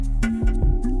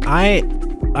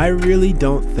I really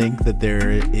don't think that there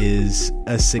is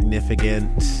a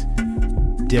significant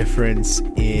difference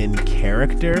in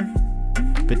character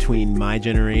between my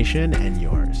generation and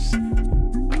yours.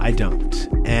 I don't.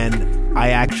 And I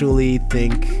actually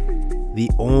think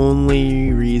the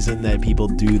only reason that people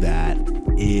do that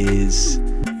is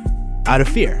out of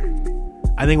fear.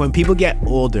 I think when people get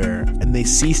older and they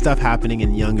see stuff happening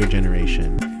in younger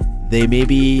generation, they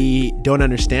maybe don't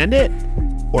understand it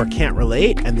or can't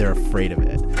relate, and they're afraid of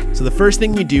it. So the first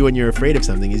thing you do when you're afraid of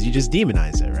something is you just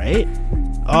demonize it, right?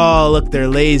 Oh, look, they're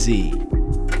lazy.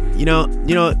 You know,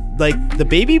 like the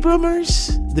baby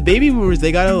boomers, we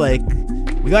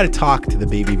gotta talk to the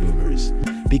baby boomers,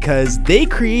 because they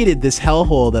created this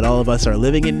hellhole that all of us are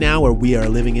living in now, where we are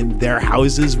living in their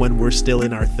houses when we're still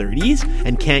in our 30s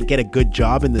and can't get a good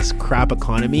job in this crap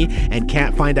economy and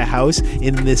can't find a house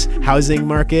in this housing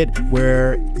market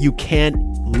where you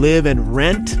can't live and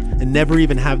rent and never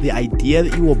even have the idea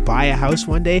that you will buy a house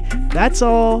one day. That's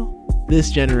all this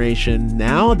generation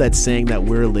now that's saying that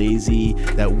we're lazy,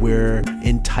 that we're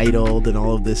entitled and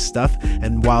all of this stuff.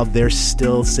 And while they're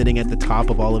still sitting at the top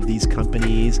of all of these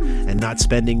companies and not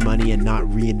spending money and not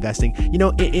reinvesting, you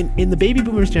know, in the baby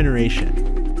boomers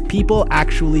generation, people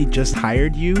actually just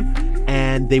hired you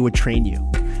and they would train you.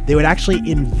 They would actually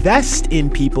invest in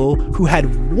people who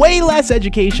had way less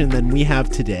education than we have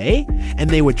today, and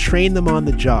they would train them on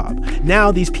the job.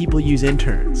 Now these people use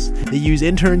interns. They use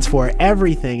interns for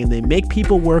everything, and they make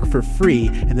people work for free,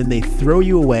 and then they throw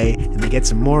you away, and they get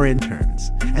some more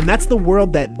interns. And that's the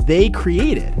world that they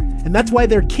created. And that's why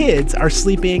their kids are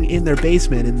sleeping in their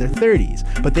basement in their 30s.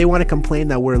 But they want to complain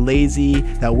that we're lazy,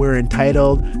 that we're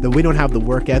entitled, that we don't have the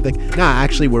work ethic. Nah,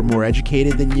 actually, we're more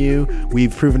educated than you.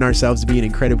 We've proven ourselves to be an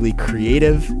incredibly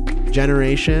creative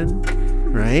generation,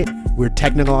 right? We're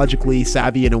technologically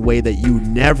savvy in a way that you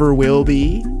never will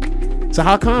be. So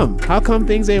how come? How come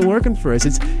things ain't working for us?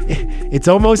 It's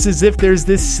almost as if there's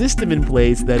this system in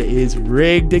place that is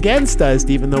rigged against us,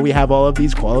 even though we have all of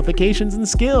these qualifications and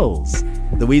skills.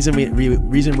 The reason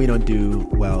we don't do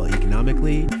well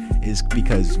economically is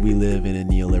because we live in a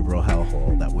neoliberal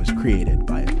hellhole that was created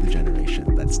by the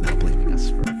generation that's now blaming us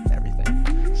for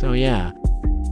everything. So yeah.